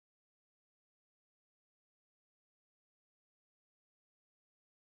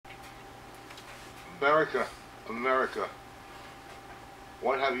America, America,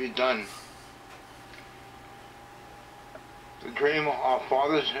 what have you done? The dream our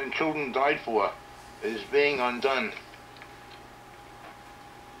fathers and children died for is being undone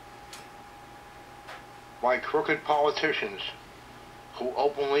by crooked politicians who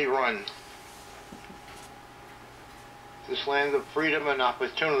openly run this land of freedom and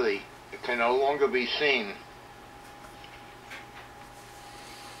opportunity. It can no longer be seen.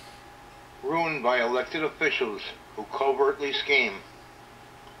 Ruined by elected officials who covertly scheme.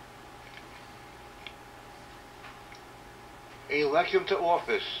 Elect them to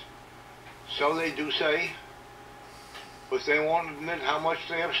office, so they do say, but they won't admit how much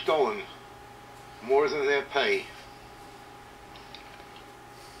they have stolen, more than their pay.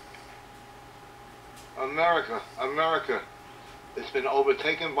 America, America, it's been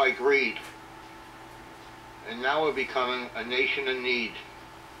overtaken by greed, and now we're becoming a nation in need.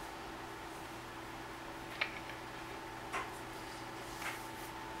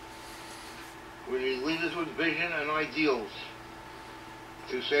 We need leaders with vision and ideals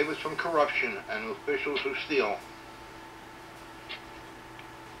to save us from corruption and officials who steal.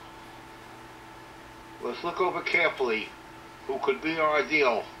 Let's look over carefully who could be our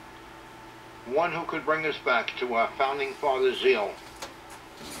ideal, one who could bring us back to our founding fathers' zeal.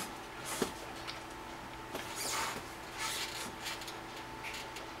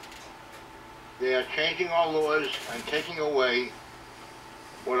 They are changing our laws and taking away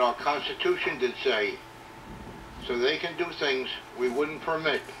what our Constitution did say, so they can do things we wouldn't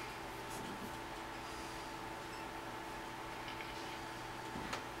permit.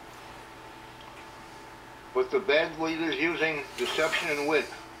 But the bad leaders using deception and wit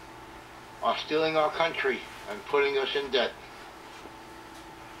are stealing our country and putting us in debt,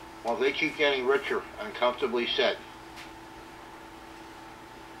 while they keep getting richer and comfortably set.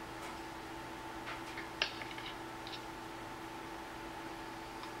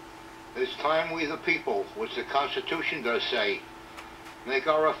 It's time we the people, which the Constitution does say, make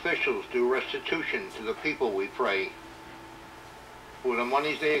our officials do restitution to the people, we pray, for the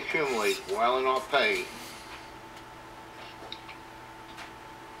monies they accumulate while in our pay.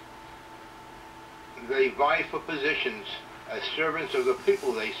 They vie for positions as servants of the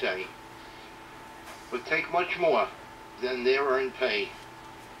people, they say, but take much more than their earned pay.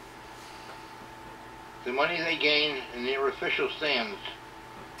 The money they gain in their official stands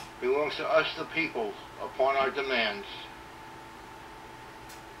belongs to us the people upon our demands.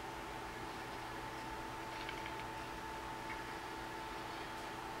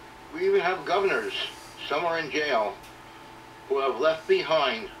 We even have governors, some are in jail, who have left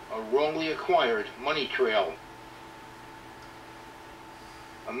behind a wrongly acquired money trail.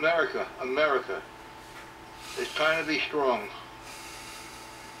 America, America, it's time to be strong.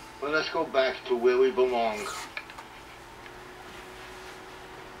 Let us go back to where we belong.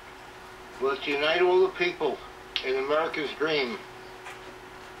 Let's unite all the people in America's dream.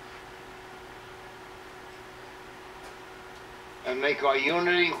 And make our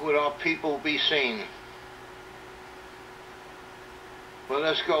unity with our people be seen. Let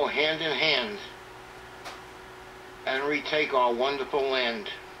us go hand in hand and retake our wonderful land.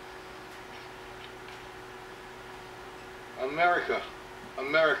 America,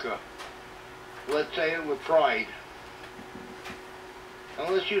 America, let's say it with pride.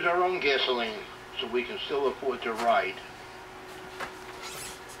 And let's use our own gasoline so we can still afford to ride.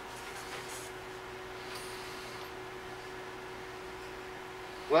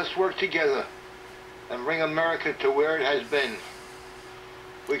 Let's work together and bring America to where it has been.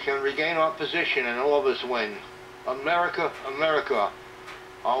 We can regain our position and all of us win. America, America,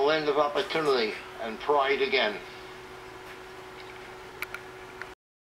 our land of opportunity and pride again.